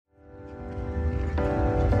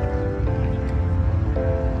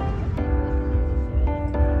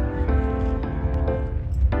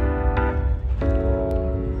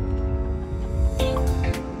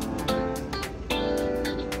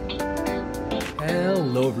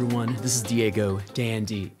Hello everyone, this is Diego,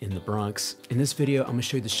 Dandy in the Bronx. In this video, I'm gonna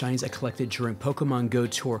show you the shinies I collected during Pokemon Go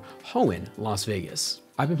Tour Hoenn, Las Vegas.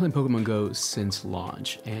 I've been playing Pokemon Go since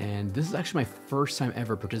launch, and this is actually my first time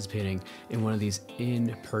ever participating in one of these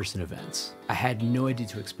in-person events. I had no idea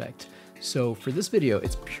what to expect. So for this video,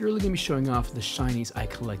 it's purely gonna be showing off the shinies I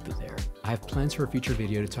collected there. I have plans for a future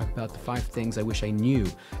video to talk about the 5 things I wish I knew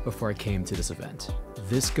before I came to this event.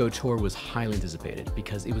 This Go Tour was highly anticipated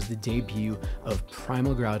because it was the debut of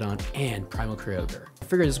Primal Groudon and Primal Kyogre. I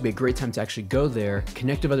figured this would be a great time to actually go there,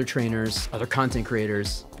 connect with other trainers, other content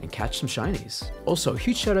creators, and catch some shinies. Also, a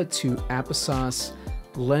huge shout out to Applesauce,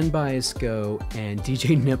 Len Biasco, and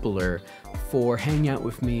DJ Nippler for hanging out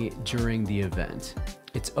with me during the event.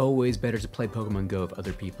 It's always better to play Pokemon Go with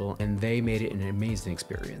other people, and they made it an amazing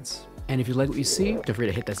experience. And if you like what you see, don't forget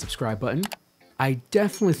to hit that subscribe button. I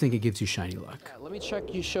definitely think it gives you shiny luck. Let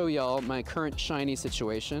me show y'all my current shiny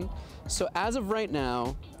situation. So as of right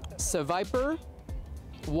now, Seviper,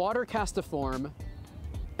 Water Castiform,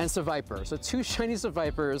 and Seviper. So 2 shiny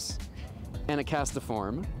Sevipers and a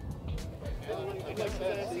Castiform.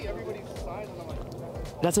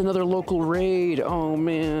 That's another local raid, oh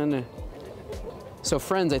man. So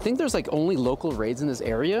friends, I think there's like only local raids in this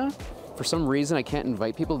area. For some reason, I can't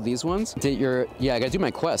invite people to these ones. Yeah, I gotta do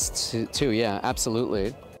my quests too, yeah,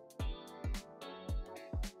 absolutely.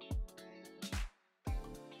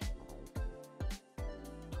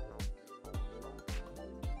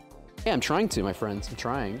 Yeah, I'm trying to, my friends, I'm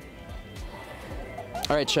trying.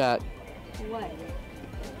 All right, chat. What?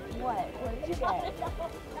 What did you get?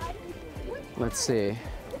 Let's see.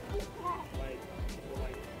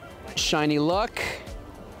 Shiny Luck,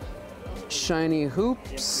 Shiny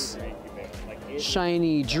Hoops,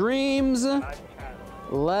 Shiny Dreams.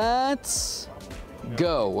 Let's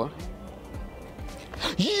go.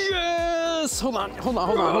 Yes! Hold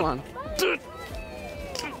on.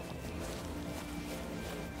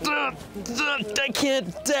 I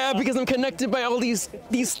can't dab because I'm connected by all these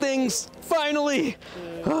things. Finally!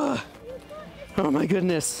 Oh my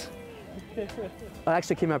goodness. It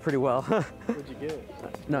actually came out pretty well. What'd you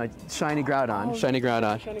get? No, Shiny Groudon. Oh, Shiny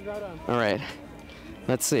Groudon. Shiny Groudon. All right,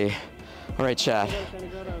 let's see. All right, chat.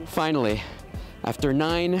 Finally, after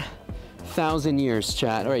 9,000 years,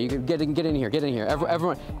 chat. All right, you can get in here.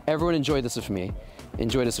 Everyone enjoy this with me.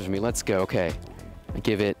 Enjoy this with me. Let's go. Okay, I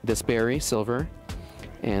give it this berry, silver,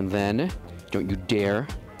 and then don't you dare.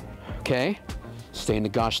 Okay, stay in the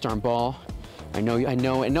gosh darn ball. I know it's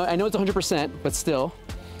 100%, but still.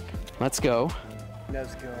 Let's go.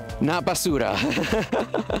 Let's go. Not basura.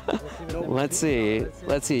 Let's see,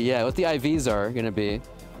 yeah, what the IVs are gonna be.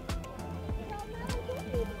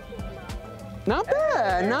 Not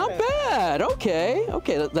bad, okay,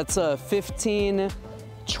 that's 15,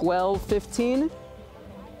 12, 15.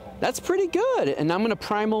 That's pretty good, and I'm gonna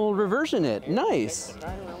primal reversion it, nice.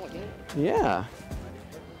 Yeah.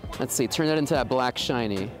 Let's see, turn that into that black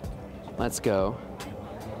shiny. Let's go.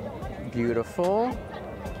 Beautiful.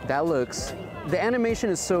 That looks, the animation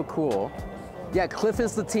is so cool. Yeah, Cliff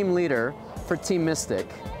is the team leader for Team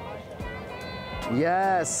Mystic.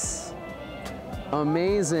 Yes,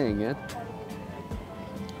 amazing.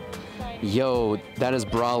 Yo, that is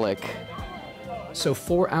brolic. So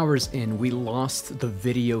 4 hours in, we lost the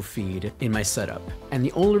video feed in my setup. And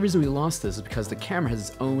the only reason we lost this is because the camera has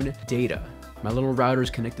its own data. My little router is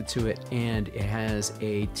connected to it, and it has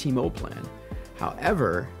a T-Mobile plan.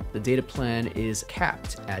 However, the data plan is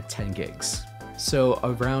capped at 10 gigs. So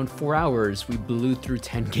around 4 hours, we blew through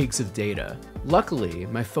 10 gigs of data. Luckily,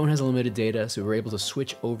 my phone has unlimited data, so we were able to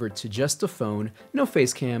switch over to just the phone, no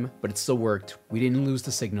face cam, but it still worked. We didn't lose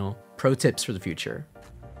the signal. Pro tips for the future.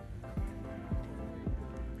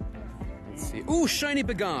 Let's see. Ooh, Shiny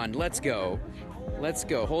Bagon, let's go. Let's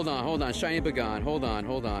go, hold on, Shiny Bagon, hold on.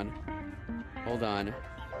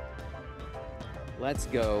 Let's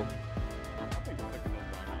go.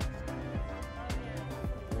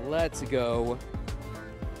 Let's go.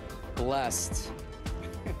 Blessed.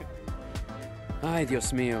 Ay,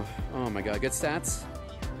 Dios mío. Oh my God, good stats.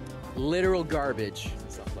 Literal garbage.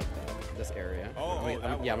 Stuff like that. This area.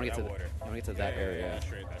 Yeah, I want to get to that area. That's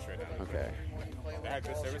straight down. Okay. They had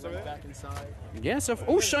good service over there? Yeah, so,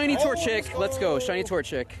 oh, Shiny Torchic. Let's go, Shiny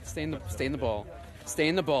Torchic. Stay in the ball. Stay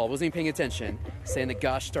in the ball. Wasn't even paying attention. Stay in the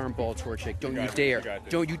gosh darn ball, Torchic. Don't you dare.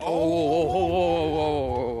 Don't you.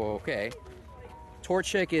 Oh. Okay.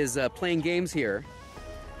 Torchic is playing games here.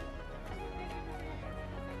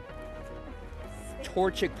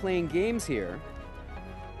 Torchic playing games here.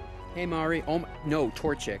 Hey, Mari. Oh, no,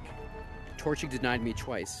 Torchic. Torchic denied me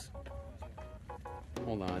twice.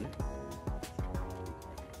 Hold on.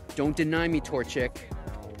 Don't deny me, Torchic.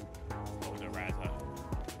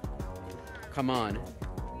 Come on.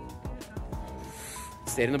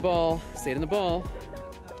 Stayed in the ball. Stayed in the ball.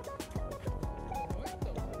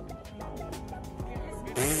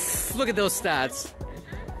 Look at those stats.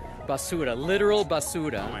 Basura. Literal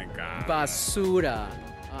basura. Oh my god. Basura.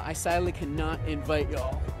 I sadly cannot invite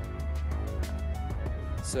y'all.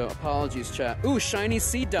 So apologies, chat. Ooh, shiny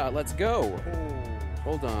C dot. Let's go.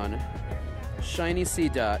 Hold on. Shiny C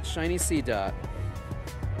dot. Shiny C dot.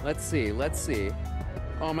 Let's see. Let's see.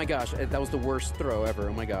 Oh my gosh, that was the worst throw ever.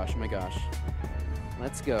 Oh my gosh. Oh my gosh.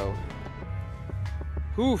 Let's go.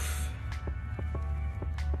 Oof.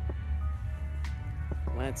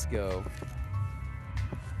 Let's go.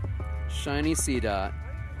 Shiny C dot.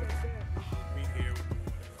 Me here.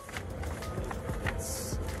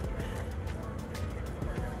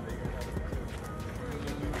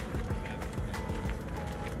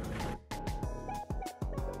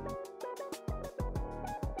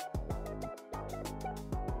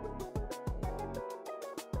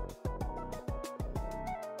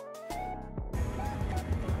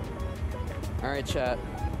 All right, chat.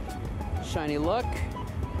 Shiny luck,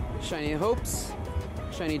 shiny hopes,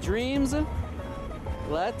 shiny dreams.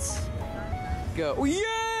 Let's go. Oh,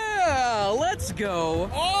 yeah! Let's go.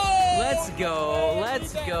 Oh! Let's go.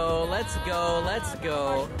 Let's go. Let's go. Let's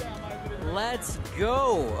go. Let's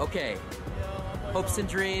go. Okay. Hopes and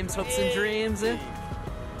dreams. Hopes and dreams.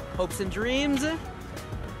 Hopes and dreams.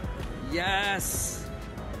 Yes.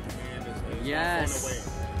 Yes.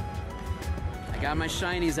 I got my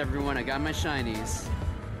shinies, everyone. I got my shinies.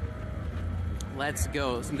 Let's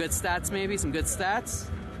go. Some good stats, maybe? Some good stats?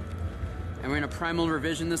 And we're gonna primal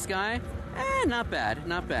revision this guy. Not bad.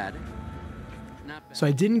 Not bad. Not bad. So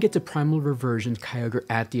I didn't get to primal reversion Kyogre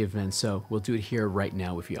at the event, so we'll do it here right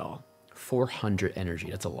now with y'all. 400 energy,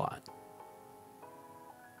 that's a lot.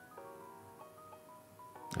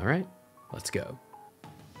 All right, let's go.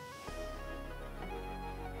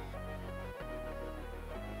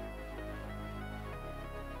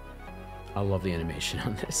 I love the animation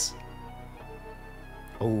on this.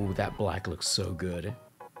 Oh, that black looks so good.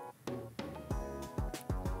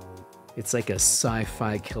 It's like a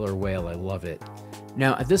sci-fi killer whale, I love it.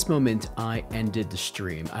 Now, at this moment, I ended the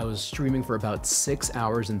stream. I was streaming for about 6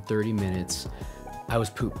 hours and 30 minutes. I was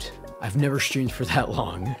pooped. I've never streamed for that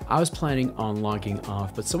long. I was planning on logging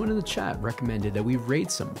off, but someone in the chat recommended that we raid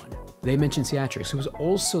someone. They mentioned Theatrix, who was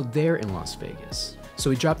also there in Las Vegas. So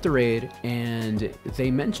we dropped the raid, and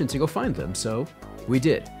they mentioned to go find them, so we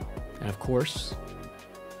did. And of course,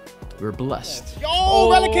 we were blessed. Oh,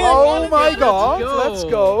 Relican! Oh my god, let's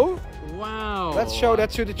go. Wow. Let's show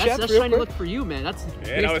that to the chat That's real shiny quick. look for you, man. That's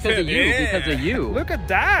Yeah, that was because of him. you. Yeah. Because of you. Look at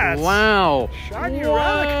that. Wow. Shiny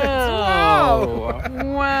Wow. Relic.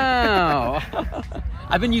 Wow.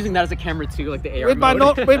 I've been using that as a camera too, like the AR With my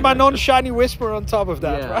mode. with my non-shiny whisper on top of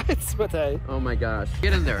that, Yeah. right? But hey, Oh my gosh.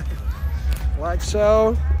 Get in there. like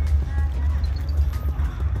so.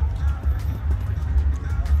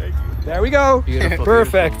 Thank you. There we go. Beautiful.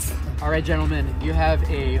 Perfect. Beautiful. All right, gentlemen. You have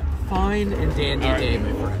a fine and dandy All right. day,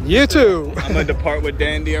 my friend. You too. I'm gonna depart with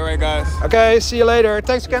Dandy, alright guys? Okay, see you later.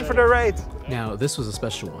 Thanks again for the raid. Now, this was a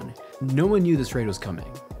special one. No one knew this raid was coming.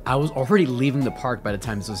 I was already leaving the park by the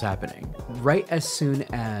time this was happening. Right as soon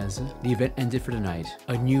as the event ended for the night,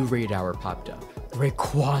 a new raid hour popped up.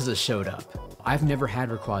 Rayquaza showed up. I've never had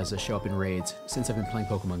Rayquaza show up in raids since I've been playing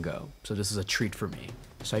Pokemon Go, so this is a treat for me.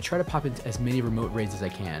 So I try to pop into as many remote raids as I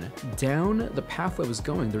can. Down the pathway I was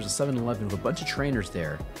going, there's a 7-Eleven with a bunch of trainers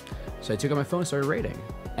there. So I took out my phone and started raiding.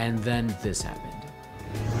 And then this happened.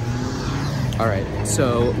 All right,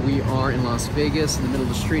 so we are in Las Vegas in the middle of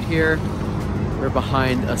the street here. We're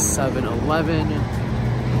behind a 7-Eleven.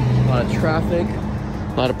 A lot of traffic,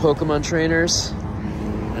 a lot of Pokemon trainers.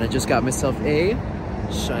 And I just got myself a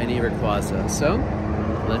shiny Rayquaza. So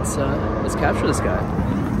let's capture this guy.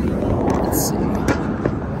 Let's see.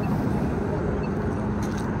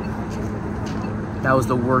 That was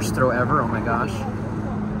the worst throw ever, oh my gosh.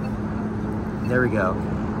 There we go.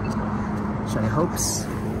 Shiny hopes,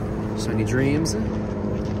 shiny dreams.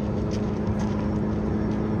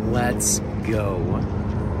 Let's go.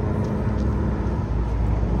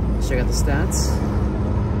 Let's check out the stats.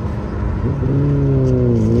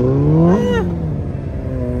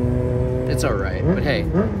 It's alright, but hey.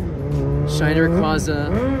 Shiny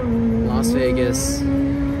Rayquaza, Las Vegas.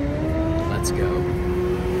 Let's go.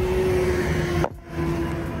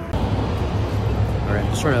 Alright,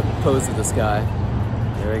 just trying to pose with this guy.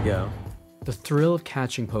 There we go. The thrill of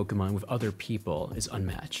catching Pokemon with other people is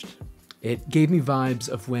unmatched. It gave me vibes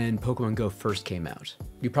of when Pokemon Go first came out.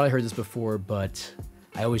 You probably heard this before, but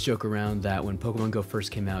I always joke around that when Pokemon Go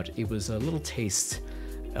first came out, it was a little taste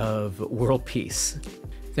of world peace.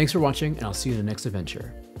 Thanks for watching, and I'll see you in the next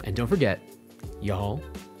adventure. And don't forget, y'all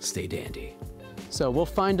stay dandy. So we'll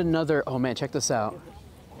find another, oh man, check this out.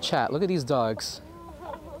 Chat, look at these dogs.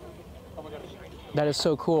 That is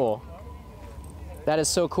so cool. That is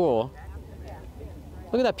so cool.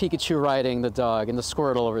 Look at that Pikachu riding the dog and the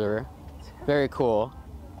Squirtle over there. Very cool.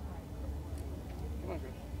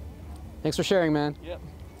 Thanks for sharing, man. Yep.